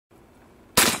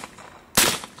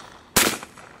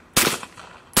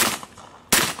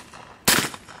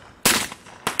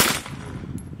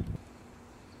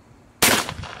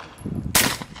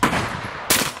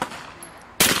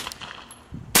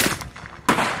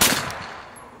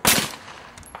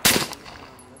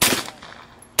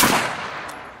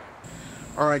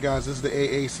Alright guys, this is the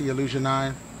AAC Illusion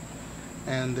 9,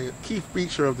 and the key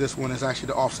feature of this one is actually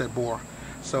the offset bore.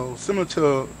 So similar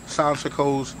to Silencer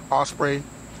Co's Osprey,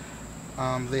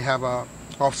 they have a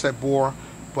offset bore,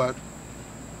 but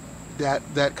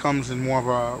that comes in more of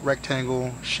a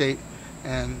rectangle shape,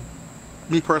 and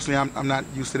me personally, I'm not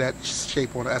used to that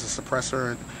shape as a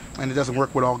suppressor, and it doesn't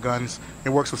work with all guns. It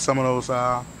works with some of those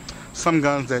some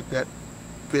guns that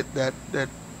fit that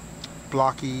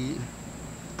blocky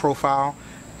profile,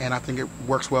 and I think it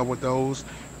works well with those,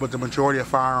 but the majority of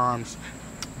firearms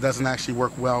doesn't actually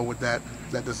work well with that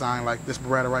design. Like this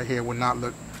Beretta right here would not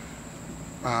look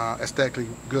aesthetically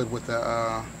good with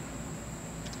the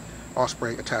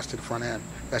Osprey attached to the front end.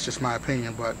 That's just my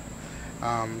opinion, but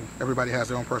everybody has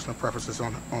their own personal preferences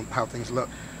on how things look.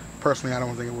 Personally, I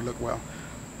don't think it would look well.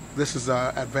 This is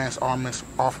Advanced Armaments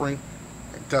offering.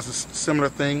 It does a similar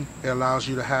thing. It allows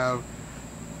you to have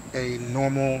a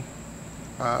normal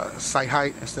sight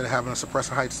height instead of having a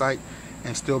suppressor height sight,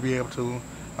 and still be able to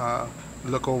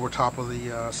look over top of the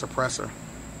suppressor.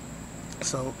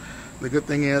 So the good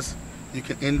thing is you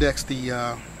can index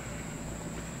the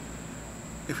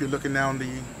if you're looking down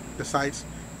the sights,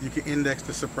 you can index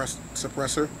the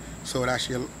suppressor so it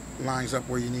actually lines up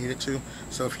where you need it to.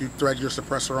 So if you thread your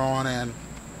suppressor on and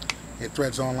it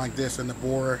threads on like this, and the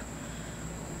bore,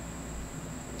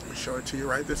 let me show it to you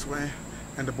right this way,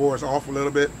 and the bore is off a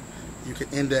little bit, you can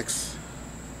index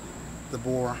the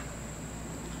bore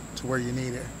to where you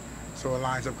need it so it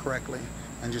lines up correctly,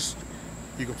 and just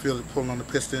you can feel it pulling on the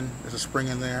piston. There's a spring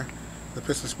in there, the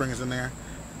piston spring is in there,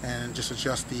 and just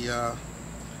adjust the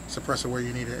suppressor where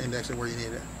you need it, index it where you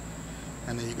need it,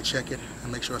 and then you can check it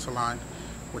and make sure it's aligned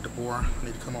with the bore. I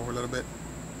need to come over a little bit,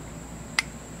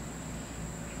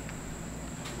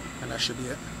 and that should be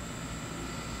it.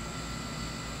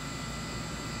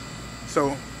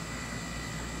 So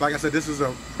like I said, this is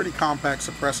a pretty compact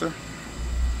suppressor.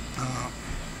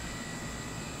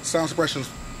 Sound suppression is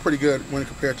pretty good when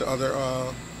compared to other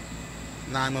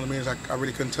 9mm. I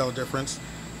really couldn't tell a difference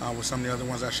with some of the other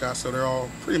ones I shot, so they're all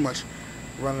pretty much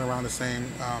running around the same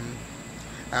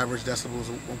average decibels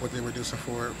of what they're reducing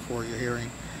for your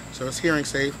hearing. So it's hearing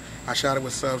safe. I shot it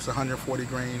with subs, 140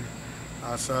 grain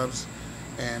subs,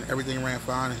 and everything ran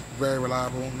fine. It's very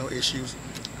reliable, no issues.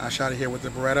 I shot it here with the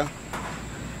Beretta,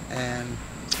 and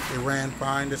it ran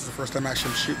fine. This is the first time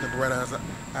actually shooting the Beretta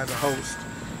as a host,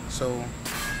 so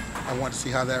I wanted to see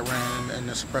how that ran, and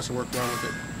the suppressor worked well with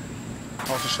it.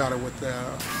 Also shot it with the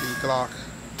Glock,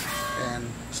 and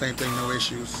same thing, no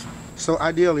issues. So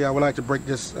ideally, I would like to break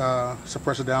this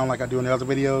suppressor down like I do in the other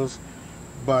videos,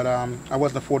 but I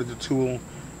wasn't afforded the tool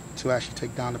to actually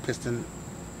take down the piston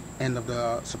end of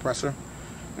the suppressor,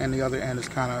 and the other end is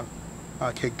kind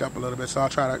of caked up a little bit. So I'll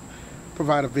try to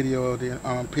provide a video, the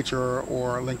picture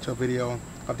or a link to a video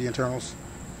of the internals.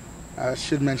 I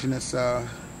should mention this,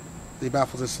 the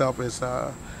baffles itself is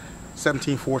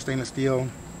 17-4 stainless steel,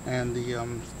 and the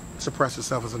suppressor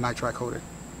itself is a nitride coated.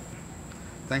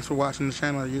 Thanks for watching the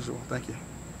channel as usual. Thank you.